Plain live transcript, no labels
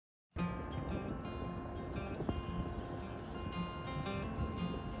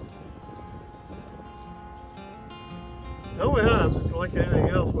No, we have. It's like anything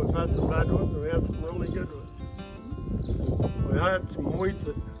else. We've had some bad ones and we had some really good ones. We had some wheat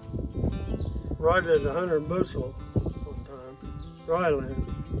that right at 100 bushel one time, dry land.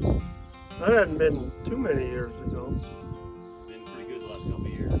 That hadn't been too many years ago. Been pretty good the last couple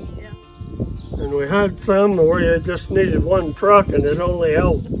of years. Yeah. And we had some where you just needed one truck and it only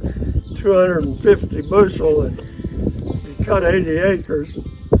held 250 bushel, and you cut 80 acres and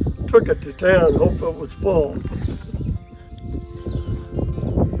took it to town and hoped it was full.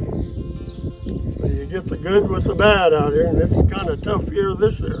 So you get the good with the bad out here, and it's a kind of tough year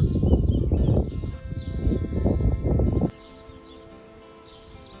this year.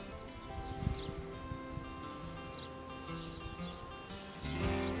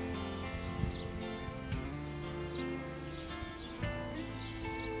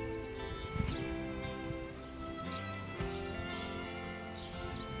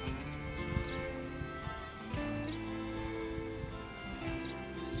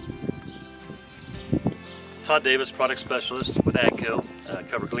 Todd Davis, product specialist with AGCO.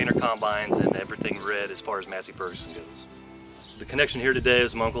 Cover Gleaner combines and everything red as far as Massey Ferguson goes. The connection here today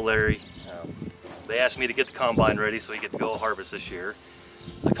is my Uncle Larry. They asked me to get the combine ready so he could go harvest this year.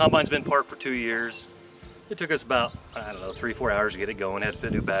 The combine's been parked for 2 years. It took us about, I don't know, 3-4 hours to get it going. Had to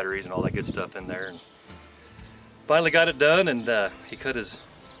put new batteries and all that good stuff in there. And finally got it done, and he cut his,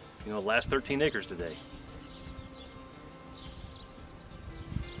 last 13 acres today.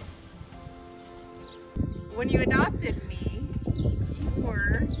 When you adopted me, you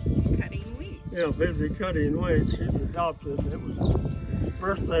were cutting wheat. Yeah, busy cutting wheat. She's adopted.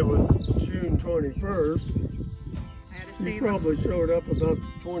 Birthday was June 21st. She probably showed up about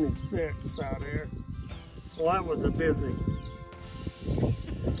 26th out here. Well, that was a busy,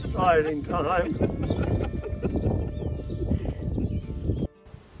 exciting time.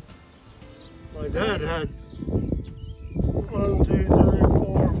 My dad had 1, 2, 3,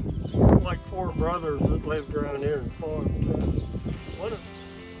 4, like 4 brothers that lived around here and farmed.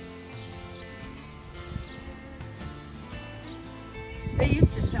 They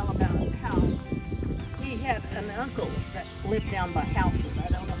used to tell about how he had an uncle that lived down by Halford. I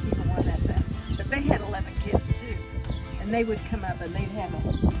don't know if you know where that's at, but they had 11 kids too, and they would come up and they'd have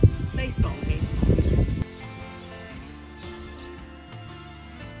a baseball game.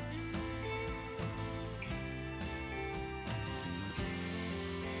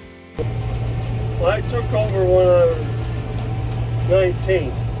 Well, I took over when I was 19.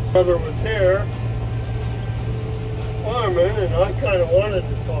 My brother was here farming, and I kind of wanted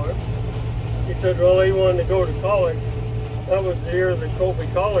to farm. He said, well, he wanted to go to college. That was the year that Colby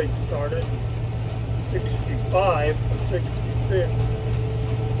College started, 65 or 66.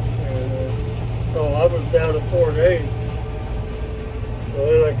 And so I was down at 4 days. So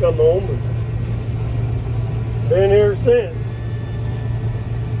then I come home and been here since.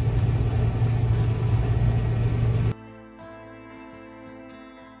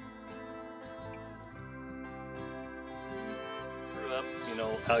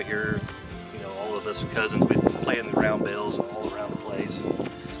 Out here, all of us cousins, we'd play in the round bales all around the place. A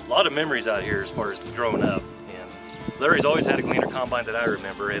lot of memories out here as far as growing up. And Larry's always had a Gleaner combine that I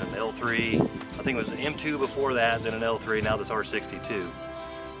remember, and an L3. I think it was an M2 before that, then an L3, now this R62.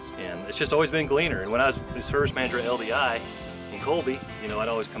 And it's just always been Gleaner. And when I was service manager at LDI in Colby, I'd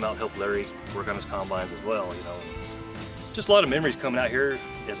always come out and help Larry work on his combines as well. Just a lot of memories coming out here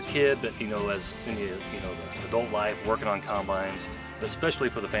as a kid, but as in the adult life, working on combines. Especially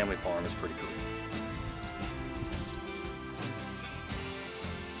for the family farm, it's pretty cool.